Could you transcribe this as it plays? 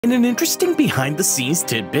In an interesting behind-the-scenes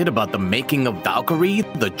tidbit about the making of Valkyrie,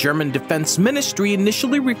 the German Defense Ministry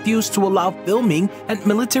initially refused to allow filming at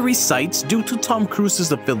military sites due to Tom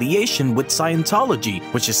Cruise's affiliation with Scientology,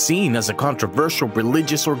 which is seen as a controversial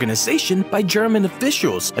religious organization by German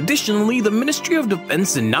officials. Additionally, the Ministry of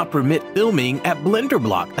Defense did not permit filming at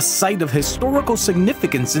Bendlerblock, a site of historical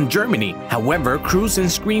significance in Germany. However, Cruise and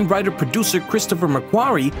screenwriter-producer Christopher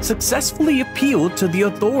McQuarrie successfully appealed to the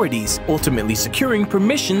authorities, ultimately securing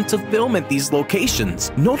permission to film at these locations.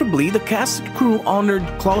 Notably, the cast and crew honored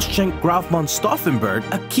Claus Schenk Graf von Stauffenberg,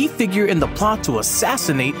 a key figure in the plot to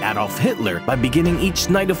assassinate Adolf Hitler, by beginning each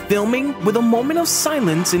night of filming with a moment of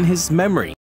silence in his memory.